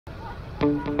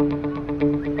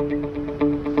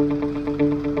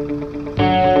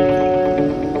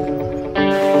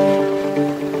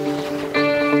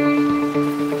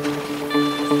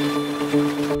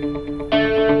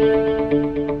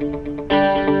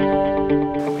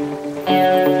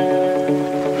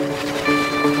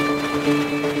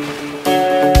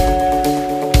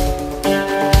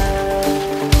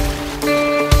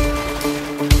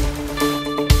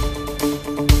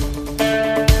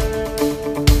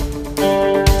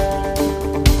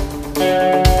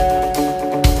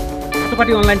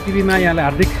Online टिभीमा यहाँलाई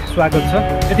हार्दिक स्वागत छ।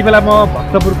 यति बेला म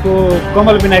भक्तपुरको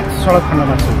कमल विनायक सडक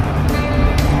खण्डमा छु।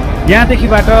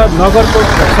 यहाँदेखिबाट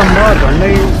नगरकोटसम्म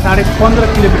झन्डै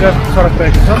 15.5 किलोमिटर सडक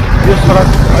रहेको छ। यो सडक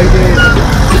अहिले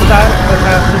विस्तार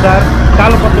तथा सुधार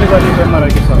कालोपत्रे गर्ने क्रममा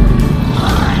रहेको छ।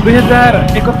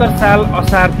 2071 साल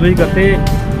असार 2 गते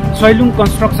सैलुङ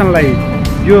कन्स्ट्रक्सनलाई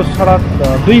यो सडक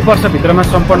 2 वर्षभित्रमा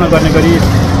सम्पन्न गर्ने गरी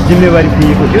जिम्मेवारी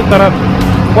दिएको थियो। तर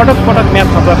पटक पटक म्याद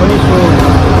थप्दा पनि सो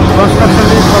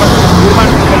कन्स्ट्रक्सनले सडक निर्माण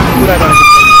पुरा गरेको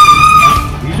छैन।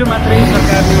 हिजो मात्रै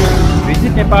सरकारले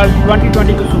भिजिट नेपाल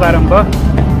 2020 को शुभारम्भ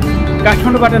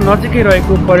काठमाडौँबाट नजिकै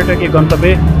रहेको पर्यटकीय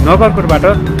गन्तव्य नगरकोटबाट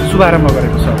शुभारम्भ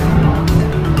गरेको छ।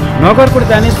 नगरकोट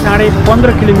जाने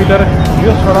 15.5 किलोमिटर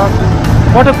यो सडक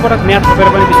पटक पटक म्याद थपेर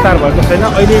पनि विस्तार भएको छैन।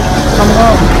 अहिलेसम्म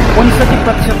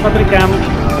 65% मात्रै काम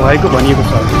भएको भनिएको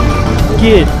छ।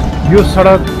 के यो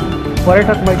सडक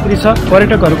पर्यटक मैत्री छ?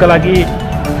 पर्यटकहरूका लागि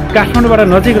काठमाडौँबाट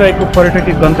नजिक रहेको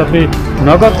पर्यटकीय गन्तव्य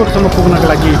नगरकोटसम्म पुग्नका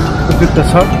लागि उपयुक्त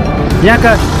छ?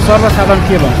 यहाँका सर्वसाधारण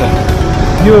के भन्छन्?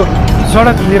 यो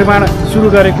सडक निर्माण सुरु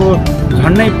गरेको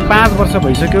झन्डै 5 वर्ष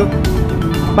भइसक्यो।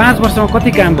 5 वर्षमा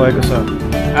कति काम भएको छ?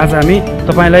 आज हामी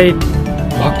तपाईलाई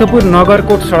भक्तपुर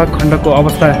नगरकोट सडक खण्डको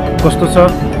अवस्था कस्तो छ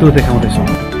त्यो देखाउँदैछौँ।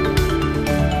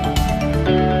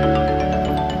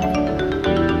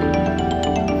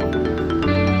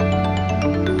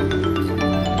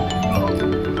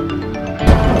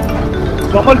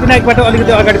 कमल विनायकबाट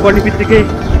अलिकति अगाडि बढ्ने बित्तिकै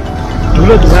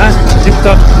धुलो धुवा युक्त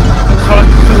सडक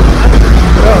सुरु हुन्छ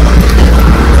र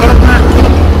सडकमा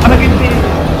अनगिन्ती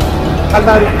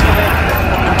खाल्डाहरू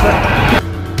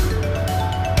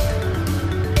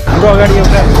हाम्रो अगाडि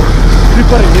एउटा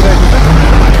ट्रिपर हिँडिरहेको छ।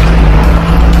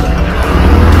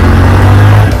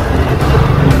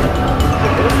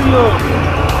 यो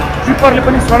ट्रिपरले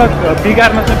पनि सडक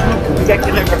बिगार्न चाहिँ भूमिका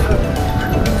खेल्ने गर्छ।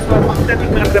 अत्याधिक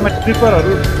मात्रामा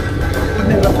ट्रिपरहरू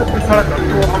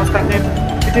सडकहरूको अवस्था चाहिँ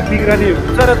त्यति बिग्रने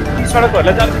हुन्छ र ती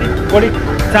सडकहरूलाई चाहिँ अलिकति बढी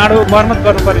चाँडो मर्मत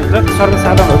गर्नुपर्ने हुन्छ।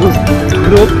 सर्वसाधारणहरू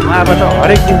विरोध उहाँबाट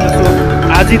हरेक दिन जसो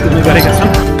आजित हुने गरेका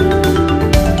छन्।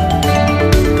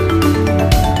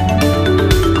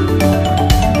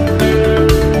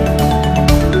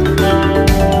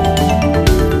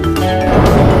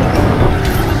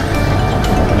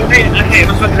 आँखा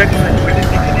हेर्न सकिरहेको छैन। मैले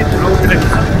देखिने धुलो उठिरहेको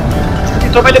छ।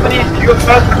 तपाईँले पनि यो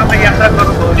सडक खण्डमा यात्रा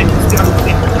गर्नुभयो भने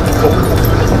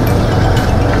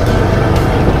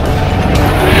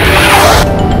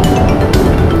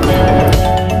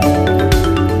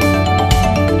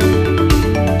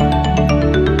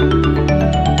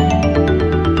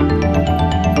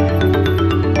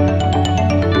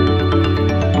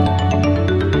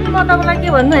तपाईँलाई के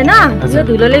भन्नु होइन, यो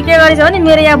धुलोले के गरेछ भने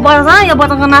मेरो यहाँ बच्चा छ, यो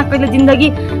बच्चाको नाक कहिले जिन्दगी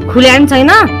खुल्या पनि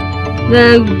छैन।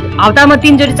 हप्तामा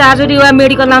 3 चोटि 4 चोटि वा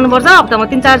मेडिकल लानुपर्छ, हप्तामा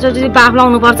 3-4 चोटि बाफ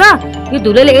लाउनुपर्छ। यो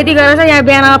धुलोले यति गरेर चाहिँ यहाँ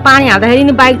बिहान पानी हाल्दाखेरि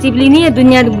नि बाइक चिप्लिने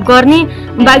दुनियाँ गर्ने,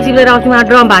 बाइक चिप्लेर अस्तिमा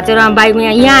ड्रम भाँचेर बाइक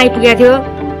यहाँ आइपुगेको थियो।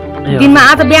 दिनमा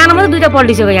आज बिहान मात्रै 2टा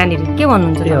पल्टिसक्यो यहाँनिर। के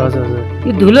भन्नुहुन्छ?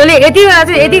 यो धुलोले यति गरेर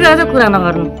चाहिँ कुरा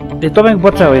नगर्नु। तपाईँको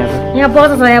बच्चा हो यहाँ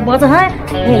बच्चा छ, यहाँ बच्चा छ।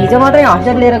 हिजो मात्रै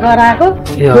हस्पिटल लिएर गएर आएको।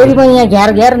 फेरि पनि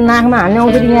यहाँ घेर नाकमा हाल्ने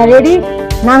औषधि यहाँ रेडी,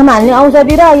 नाकमा हाल्ने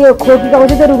औषधि र यो खोकीको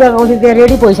औषधि रुगाको औषधि त्यहाँ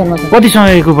रेडी पोजिसनमा छ। कति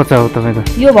समयको बच्चा हो तपाईँको?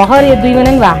 यो भर्खर यो 2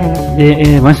 महिना पनि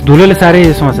भएको छैन। धुलोले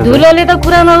साह्रै समस्या। धुलोले त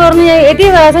कुरा नगर्नु, यति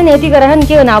गरेछ नि यति गरेछ नि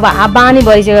के हुन। अब बानी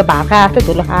भइसक्यो, भाका जस्तो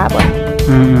धुलो खा भयो।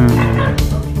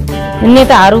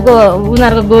 नेताहरूको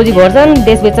उनीहरूको गोजी भर्छन्,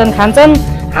 देश बेच्छन्, खान्छन्।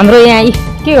 हाम्रो यहाँ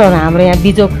के गर्नु? हाम्रो यहाँ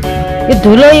बिजोक यो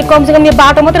धुलो कमसेकम यो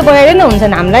बाटो मात्रै बगाइदिए न हुन्छ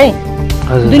नि हामीलाई।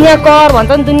 दुनियाँ कर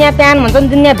भन्छन्, दुनियाँ प्यान भन्छन्,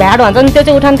 दुनियाँ भ्याड भन्छन्, त्यो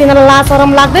चाहिँ उठाउनु तिनीहरूलाई लाज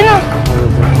शरम लाग्दैन?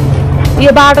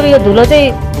 यो बाटोको यो धुलो चाहिँ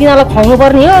तिनीहरूलाई खुवाउनु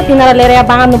पर्ने हो, तिनीहरूलाई लिएर यहाँ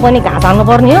बाँध्नु पर्ने, घाँस हाल्नु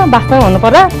पर्ने हो। वास्तवमा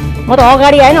भन्नुपर्दा म त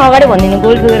अगाडि आएन, अगाडि भनिदिनु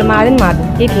गोल फुलेर मार्दैन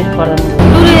केही फेरि पर्दैन।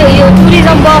 यो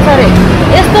टुरिज्म बस अरे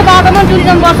यस्तो बाटोमा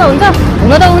टुरिज्म बस हुन्छ?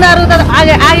 हुन त उनीहरू त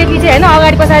आगे पछि होइन,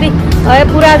 अगाडि पछाडि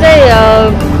पुरा चाहिँ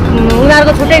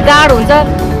उनीहरूको छुट्टै गार्ड हुन्छ।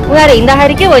 उनीहरू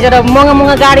हिँड्दाखेरि के भइन्छ र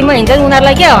महँगा गाडीमा हिँड्छन्,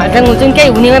 उनीहरूलाई के हल्छन् हुन्छन्, केही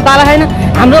हुनेमा पाला छैन।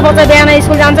 हाम्रो बच्चा बिहान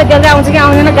स्कुल जान्छ, बेलुका आउँछ कि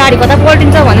आउँदैन, गाडी कता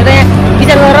पल्टिन्छ भनेर यहाँ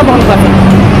विचार गरेर भन्नुपर्छ।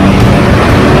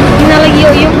 तिनीहरूलाई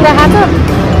यो कुरा थाहा छ।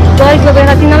 गरिबको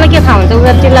बेला तिनीहरूलाई के थाहा हुन्छ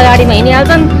उनीहरू चिल्ला गाडीमा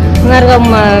हिँडिहाल्छन् उनीहरूको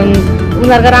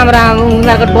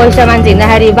उनीहरूको पैसा मान्छे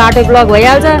हिँड्दाखेरि बाटो ब्लक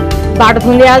भइहाल्छ बाटो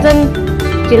थुनिहाल्छन्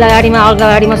चिल्ला गाडीमा अर्को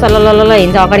गाडीमा सल्ल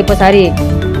हिँड्छ अगाडि पछाडि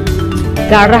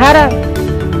गाड राखेर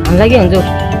हामीलाई के हुन्छ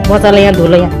बच्चालाई यहाँ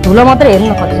धुलो मात्रै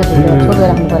हेर्नु कति छ छोडेर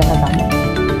राख्नु परेको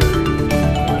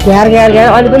छ घ्यार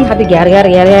अहिले पनि साथी घ्यार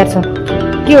छ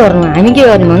के गर्नु हामी के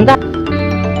गर्नु हो नि त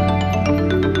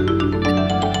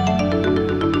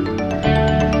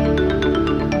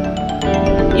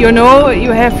You know,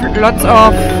 you have lots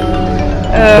of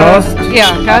dust.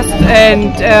 Yeah, dust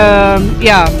and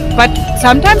but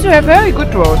sometimes you have very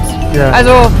good roads. Yeah.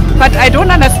 Also, but I don't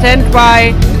understand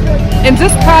why in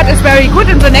this part is very good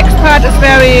and the next part is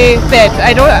very bad.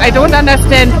 I don't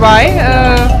understand why.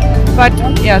 But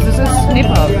yeah, this is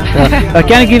Nepal. Yeah.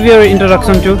 Can you give your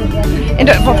introduction to?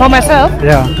 For myself?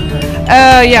 Yeah.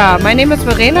 Yeah, my name is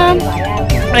Verena.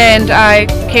 And I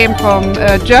came from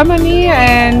Germany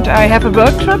and I have a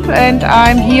work trip and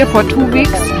I'm here for 2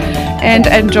 weeks and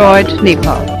enjoyed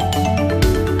Nepal.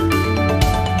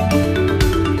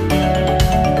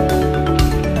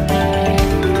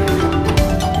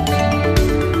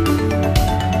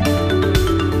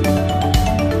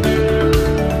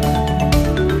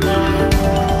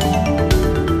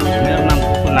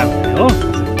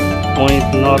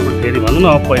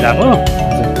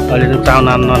 अहिले चाहिँ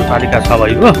चाउना नगरपालिका छ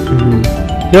भइगयो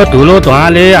यो धुलो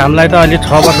धुवाले हामीलाई त अहिले 6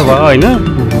 वर्ष भयो होइन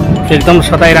एकदम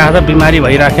सताइरहेको छ बिमारी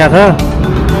भइराखेको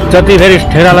छ जति फेरि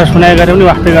ठेलालाई सुनाइ गरे पनि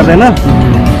वास्तै गर्दैन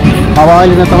अब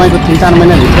अहिले त तपाईँको 3-4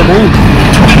 महिनाभित्र चाहिँ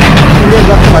क्लियर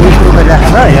गर्छ भन्ने कुरो गरिरहेको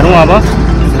छ हेरौँ अब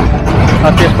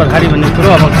त्यस पछाडि भन्ने कुरो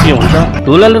अब के हुन्छ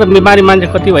धुलोले त बिमारी मान्छे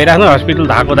कति भइरहेको छ हस्पिटल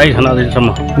धाएको दाइ छन् अझैसम्म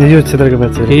यो क्षेत्रको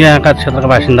मान्छे यहाँका क्षेत्रका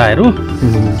बासिन्दाहरू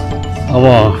अब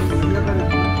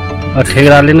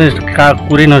ठेकेदारले नै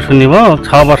कुरै नसुन्ने भयो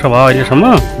 6 वर्ष भयो अहिलेसम्म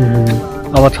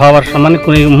अब 6 वर्षसम्म नि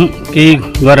कुनै केही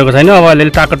गरेको छैन अब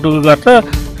अलिअलि टाकटुक गर्छ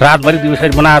रातभरि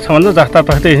दिउँसरी बनाएको छ भने जस्ता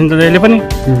तस्तै हिँड्छ जहिले पनि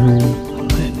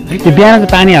बिहान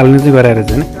चाहिँ पानी हाल्नु चाहिँ गराएर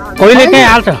चाहिँ कहिले काहीँ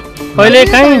हाल्छ कहिले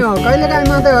काहीँ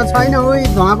मात्रै हो छैन उही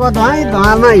धुवाको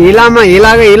धुवामा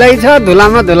हिलै छ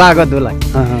धुलामा धुलाको धुला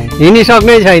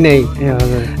हिँडिसक्नै छैन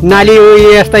नाली उही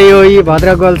यस्तै हो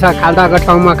भद्रगोल छ खाल्टाको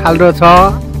ठाउँमा खाल्डो छ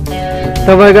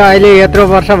तपाईँको अहिले यत्रो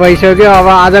वर्ष भइसक्यो अब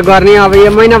आज गर्ने अब यो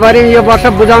महिनाभरि यो वर्ष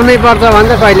बुझाउनै पर्छ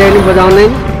भन्छ कहिले पनि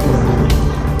बुझाउँदैन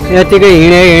यतिकै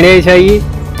हिँडै छ यी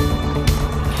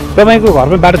तपाईँको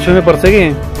घरमा बाटो छुनै पर्छ कि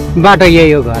बाटो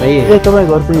यही हो घरै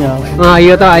तपाईँको घर चाहिँ यहाँ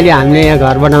यो त अहिले हामीले यहाँ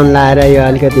घर बनाउन लाएर यो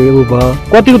अलिकति उ भयो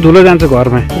कतिको धुलो जान्छ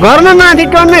घरमा माथि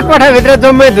टन्नै कोठाभित्र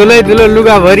जम्मै धुलो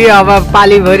लुगाभरि अब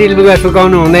पालीभरि लुगा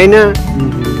सुकाउनु हुँदैन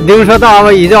दिउँसो त अब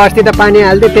हिजो अस्ति त पानी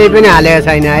हाल्थ्यो त्यही पनि हालेको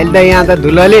छैन अहिले त यहाँ त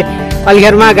धुलोले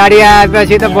अलिखेरमा गाडी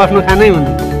आएपछि त बस्नु खानै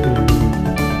हुँदैन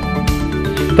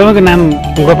तपाईँको नाम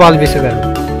गोपाल विश्वकर्मा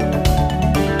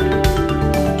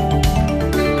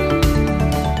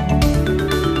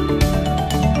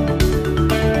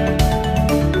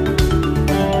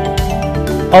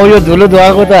अब यो धुलो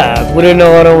धुवाको त कुरै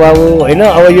नगरौँ बाबु होइन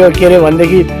अब यो के अरे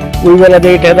भनेदेखि उही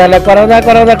बेलादेखि ठेकेदारलाई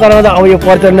कराउँदा अब यो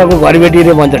प्रचण्डको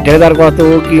घरबेटीले भन्छ ठेकेदार कस्तो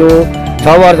हो के हो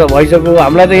 6 वर्ष भइसक्यो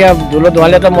हामीलाई त यहाँ धुलो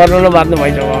धुवाले त मर्नु न बाँच्नु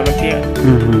भइसक्यो के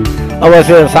अब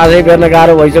साझै गर्न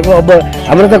गाह्रो भइसक्यो अब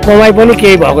हाम्रो त कमाइ पनि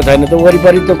केही भएको छैन त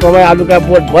वरिपरि त कमाइ आलुका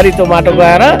बोटभरि त माटो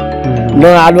गएर न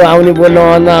आलु आउने भयो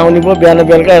न आउने भयो बिहान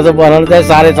बेलुका यसो बनाउनु चाहिँ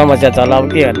साह्रै समस्या छ अब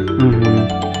के गर्नु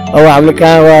अब हामीले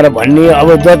कहाँ गएर भन्ने अब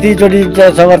जतिचोटि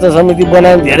संघर्ष समिति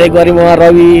बनायौँ धेरै गऱ्यौँ उहाँ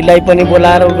रविलाई पनि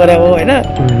बोलाएर उ गरे हो होइन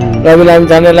रवि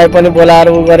लामिछानेलाई पनि बोलाएर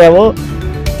उ गरे हो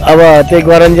अब त्यही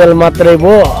गरन्जेल मात्रै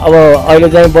भयो अब अहिले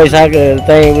चाहिँ वैशाख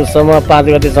चाहिँ उससम्म 5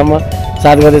 गतेसम्म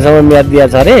 7 गतेसम्म म्याद दिएको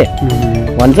छ अरे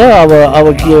भन्छ अब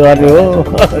के गर्ने हो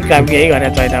काम केही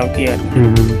गरेको छैन अब के गर्ने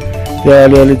त्यो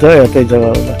अलिअलि त यतै छ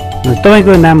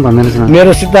तपाईँको नाम भन्नुहोस् न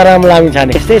मेरो सीताराम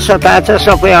लामिछाने यस्तै सता छ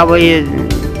सबै अब यो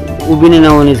उभिने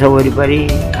नहुने छ वरिपरि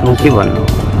के भन्नु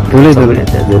धुलै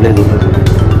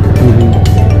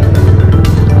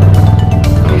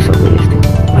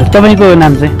तपाईँको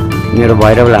नाम चाहिँ मेरो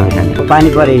भैरव लामिछाने पानी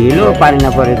परे हिलो पानी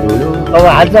नपरे धुलो अब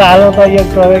हाल्नु त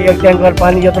एक ट्याङ्कर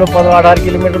पानी यत्रो 18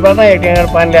 किलोमिटरबाट एक ट्याङ्कर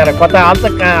पानी ल्याएर कता हाल्छ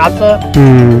कहाँ हाल्छ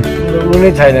उनी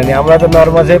छैन नि हामीलाई त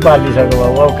नर्मसै पालिसक्यो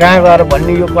अब कहाँ गएर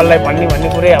भन्ने यो कसलाई भन्ने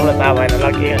कुरै हामीलाई थाहा भएन ल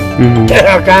के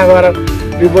कहाँ गएर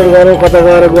रिपोर्ट गरौँ कता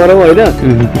गएर गरौँ होइन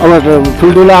अब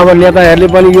ठुल्ठुलो अब नेताहरूले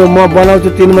पनि यो म बनाउँछु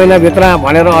 3 महिनाभित्र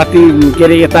भनेर अस्ति के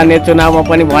अरे स्थानीय चुनावमा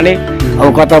पनि भने अब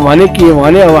कता भने के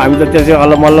भने अब हामी त त्यसै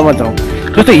अल्लमल्लमा छौँ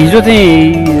जस्तो हिजो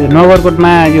चाहिँ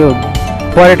नगरकोटमा यो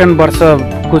पर्यटन वर्ष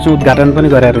को चाहिँ उद्घाटन पनि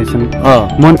गरेर रहेछन्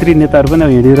मन्त्री नेताहरू पनि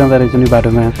हिँडिरहँदो रहेछन् यो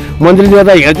बाटोमा मन्त्री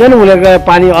नेता हिँड्छन् उनीहरूको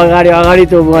पानी अगाडि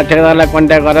त्यो ठेकेदारलाई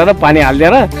कन्ट्याक्ट गरेर पानी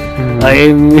हालिदिएर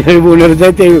उनीहरू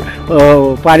चाहिँ त्यही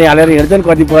पानी हालेर हिँड्छन्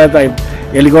कतिपय त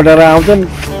हेलिकप्टर आउँछन्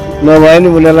नभए नि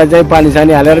उनीहरूलाई चाहिँ पानी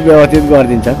सानी हालेर व्यवस्थित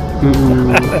गरिदिन्छ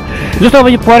जस्तो अब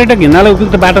यो पर्यटक हिँड्नलाई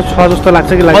उपयुक्त बाटो छ जस्तो लाग्छ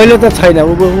कि अहिले त छैन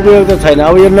उपयुक्त छैन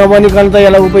अब यो नबनिकन त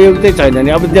यसलाई उपयुक्तै छैन नि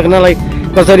अब देख्नलाई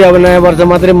कसरी अब नयाँ वर्ष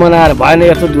मात्रै मनाएर भएन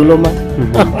यस्तो धुलोमा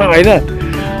होइन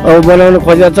अब बनाउनु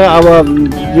खोजेको छ अब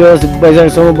यो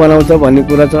वैशाखसम्म बनाउँछ भन्ने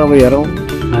कुरा छ अब हेरौँ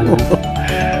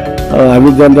हामी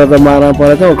जनता त मार्न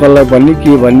परेछ कसलाई भन्ने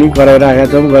के भन्ने कराइराखेका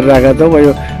छौँ गरिराखेका छौँ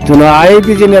यो चुनाव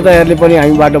आएपछि नेताहरूले पनि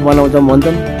हामी बाटो बनाउँछौँ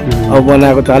भन्छन् अब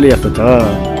बनाएको चाल यस्तो छ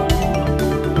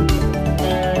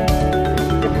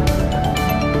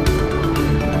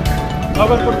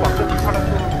नगरकोट भक्तपुर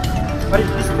सडकको करिब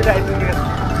 20 आइपुगेका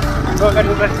छौँ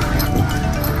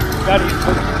गाडी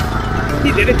यति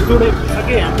धेरै धुलो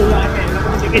सके हाम्रो यहाँ हेर्न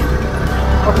पनि निकै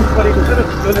कठिन परेको छ र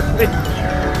धुलोले पुरै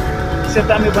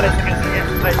सेतामी बनाइसकेको छ यहाँ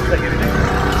आइपुग्दाखेरि नै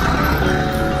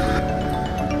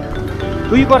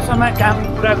 2 वर्षमा काम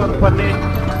पुरा गर्नुपर्ने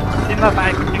जिम्मा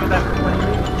पाएको ठेकेदारको पनि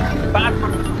 5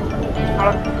 वर्षसम्म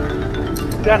सडक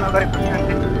पुरा नगरेको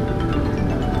कारणले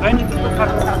दैनिक जस्तो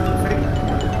सरकार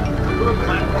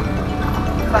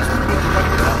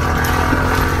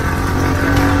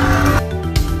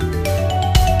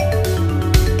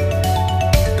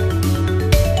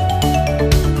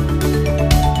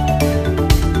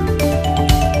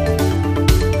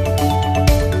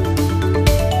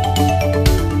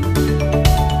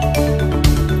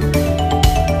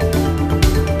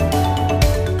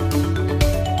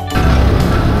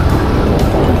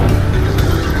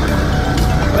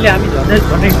हामी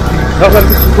झन्डै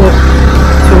नगरको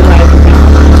छेउमा आइपुग्यौँ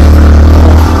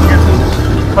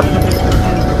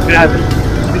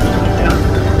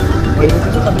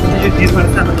यो निर्माण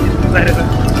सामग्री बारेर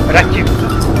राखिएको छ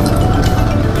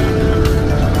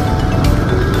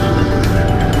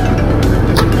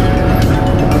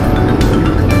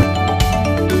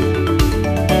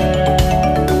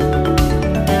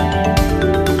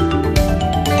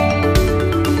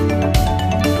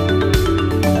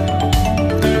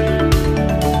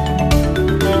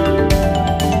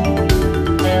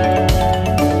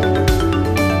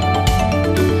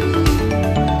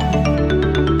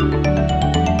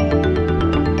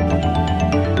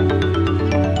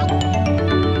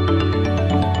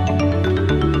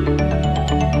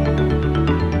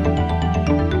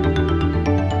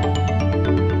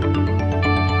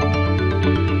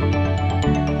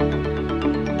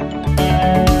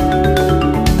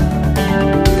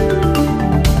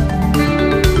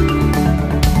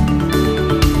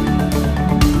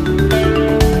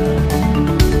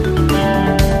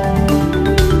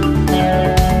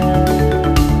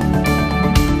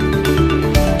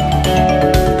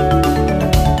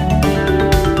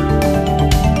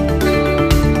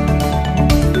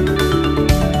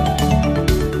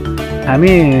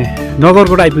हामी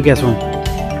नगरकोट आइपुगेका छौँ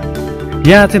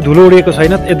यहाँ चाहिँ धुलो उडेको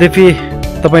छैन यद्यपि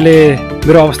तपाईँले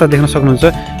मेरो अवस्था देख्न सक्नुहुन्छ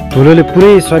धुलोले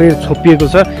पुरै शरीर छोपिएको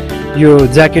छ यो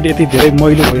ज्याकेट यति धेरै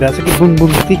मैलो भइरहेछ कि बुम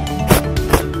बुम जति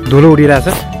धुलो उडिरहेछ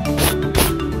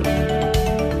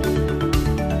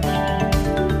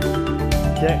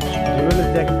धुलोले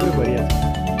ज्याकेट पुरै भरिरहेछ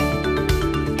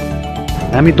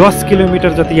हामी 10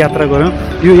 किलोमिटर जति यात्रा गऱ्यौँ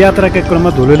यो यात्राका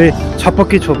क्रममा धुलोले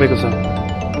छपक्कै छोपेको छ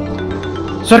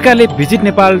सरकारले भिजिट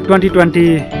नेपाल 2020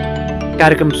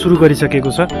 कार्यक्रम सुरु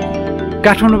गरिसकेको छ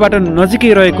काठमाडौँबाट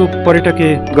नजिकै रहेको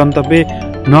पर्यटकीय गन्तव्य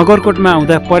नगरकोटमा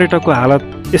आउँदा पर्यटकको हालत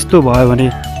यस्तो भयो भने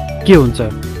के हुन्छ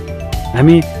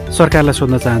हामी सरकारलाई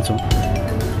सोध्न चाहन्छौँ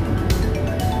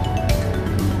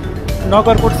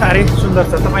नगरकोट साह्रै सुन्दर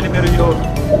छ तपाईँले मेरो यो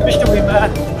पृष्ठभूमिमा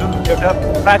जुन एउटा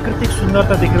प्राकृतिक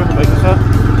सुन्दरता देखिरहनु भएको छ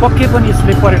पक्कै पनि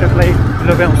यसले पर्यटकलाई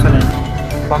लोभ्याउँछ नै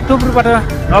भक्तपुरबाट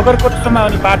नगरकोटसम्म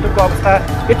आउने बाटोको अवस्था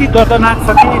यति दर्दनाक छ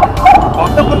कि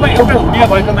भक्तपुरमा एउटा हुने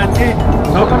भएको मान्छे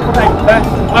नगरकोट आइपुग्दा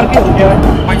अर्कै हुने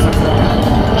भइसक्छ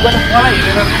मलाई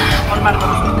हेरेर अनुमान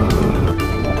गर्नु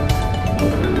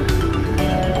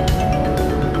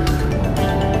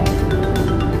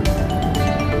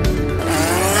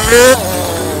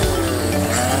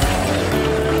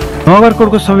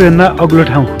नगरकोटको सबैभन्दा अग्लो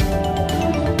ठाउँ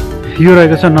यो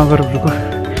रहेको छ नगरकोटको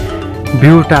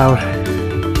भ्यू टावर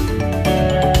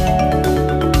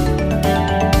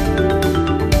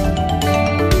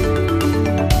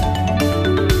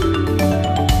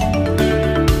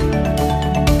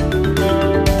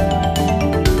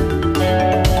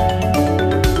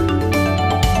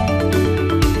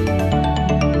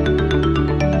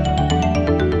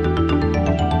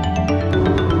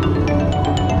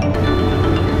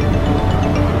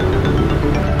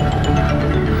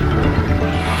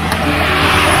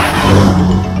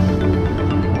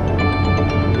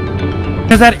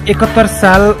 2071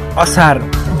 साल असार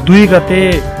 2 गते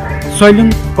सैलुङ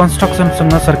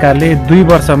कन्स्ट्रक्सनसँग सरकारले 2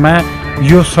 वर्षमा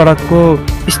यो सडकको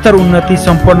स्तर उन्नति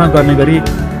सम्पन्न गर्ने गरी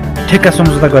ठेक्का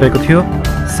सम्झौता गरेको थियो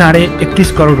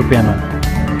 31.5 करोड रुपियाँमा।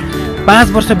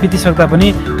 5 वर्ष बितिसक्दा पनि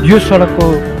यो सडकको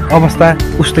अवस्था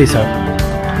उस्तै छ।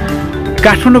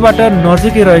 काठमाडौँबाट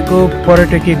नजिकै रहेको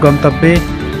पर्यटकीय गन्तव्य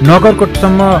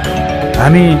नगरकोटसम्म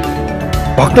हामी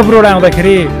भक्तपुर रोड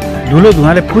आउँदाखेरि धुलो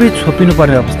धुवाले पुरै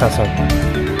छोपिनुपर्ने अवस्था छ।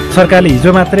 सरकारले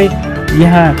हिजो मात्रै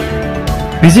यहाँ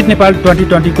भिजिट नेपाल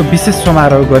 2020 को विशेष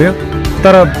समारोह गर्यो,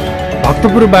 तर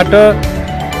भक्तपुरबाट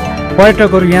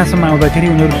पर्यटकहरू यहाँसम्म आउँदाखेरि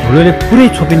उनीहरू धुलोले पुरै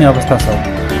छोपिने अवस्था छ।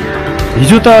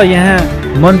 हिजो त यहाँ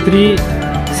मन्त्री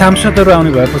सांसदहरू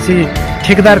आउने भएपछि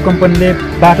ठेकेदार कम्पनीले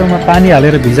बाटोमा पानी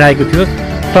हालेर भिजाएको थियो,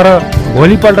 तर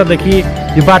भोलिपल्टदेखि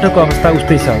यो बाटोको अवस्था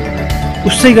उस्तै छ।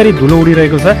 उसै गरी धुलो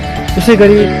उडिरहेको छ, उसै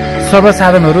गरी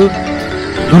सर्वसाधारणहरू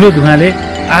धुलो धुवाले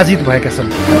आजित भएका छन्।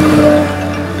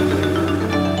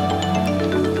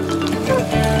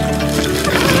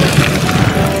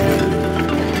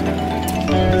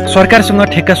 सरकारसँग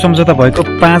ठेक्का सम्झौता भएको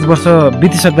 5 वर्ष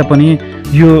बितिसक्दा पनि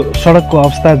यो सडकको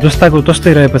अवस्था जस्ताको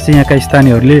तस्तै रहेपछि यहाँका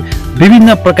स्थानीयहरूले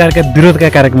विभिन्न प्रकारका विरोधका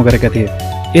कार्यक्रम गरेका थिए।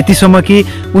 यतिसम्म कि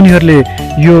उनीहरूले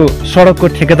यो सडकको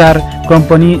ठेकेदार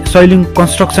कम्पनी सैलुङ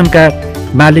कन्स्ट्रक्सनका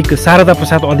मालिक शारदा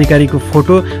प्रसाद अधिकारीको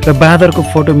फोटो र बहादुरको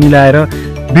फोटो मिलाएर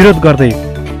विरोध गर्दै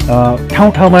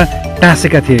ठाउँ ठाउँमा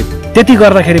टाँसेका थिए। त्यति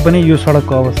गर्दाखेरि पनि यो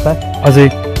सडकको अवस्था अझै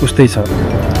उस्तै छ।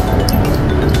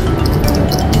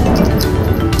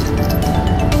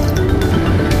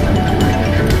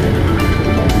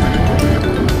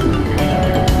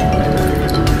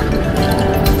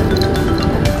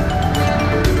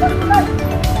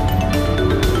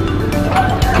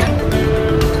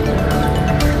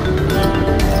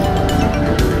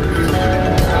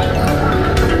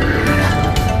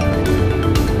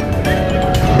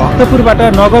 भक्तपुरबाट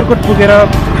नगरकोट पुगेर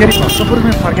फेरि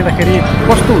भक्तपुरमै फर्किँदाखेरि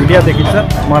कस्तो हुलिया देखिन्छ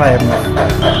मलाई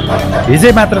हेर्नुहोस्।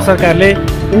 हिजै मात्र सरकारले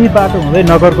यही बाटो हुँदै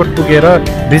नगरकोट पुगेर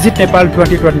भिजिट नेपाल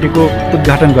 2020 को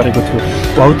उद्घाटन गरेको थियो।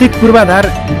 भौतिक पूर्वाधार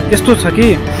यस्तो छ कि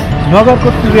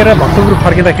नगरकोट पुगेर भक्तपुर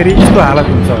फर्किँदाखेरि यस्तो हालत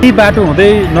हुन्छ। यही बाटो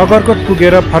हुँदै नगरकोट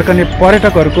पुगेर फर्कने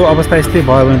पर्यटकहरूको अवस्था यस्तै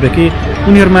भयो भनेदेखि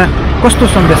उनीहरूमा कस्तो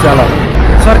सन्देश जाला।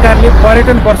 सरकारले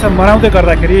पर्यटन वर्ष मनाउँदै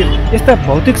गर्दाखेरि यस्ता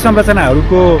भौतिक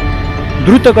संरचनाहरूको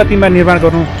द्रुत गतिमा निर्माण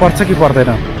गर्नु पर्छ कि पर्दैन,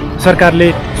 सरकारले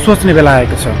सोच्ने बेला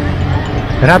आएको छ।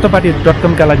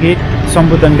 रातोपाटी.com का लागि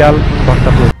शम्भु दङ्गाल,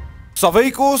 भक्तपुर।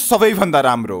 सबैको सबैभन्दा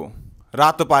राम्रो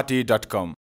रातोपाटी.com।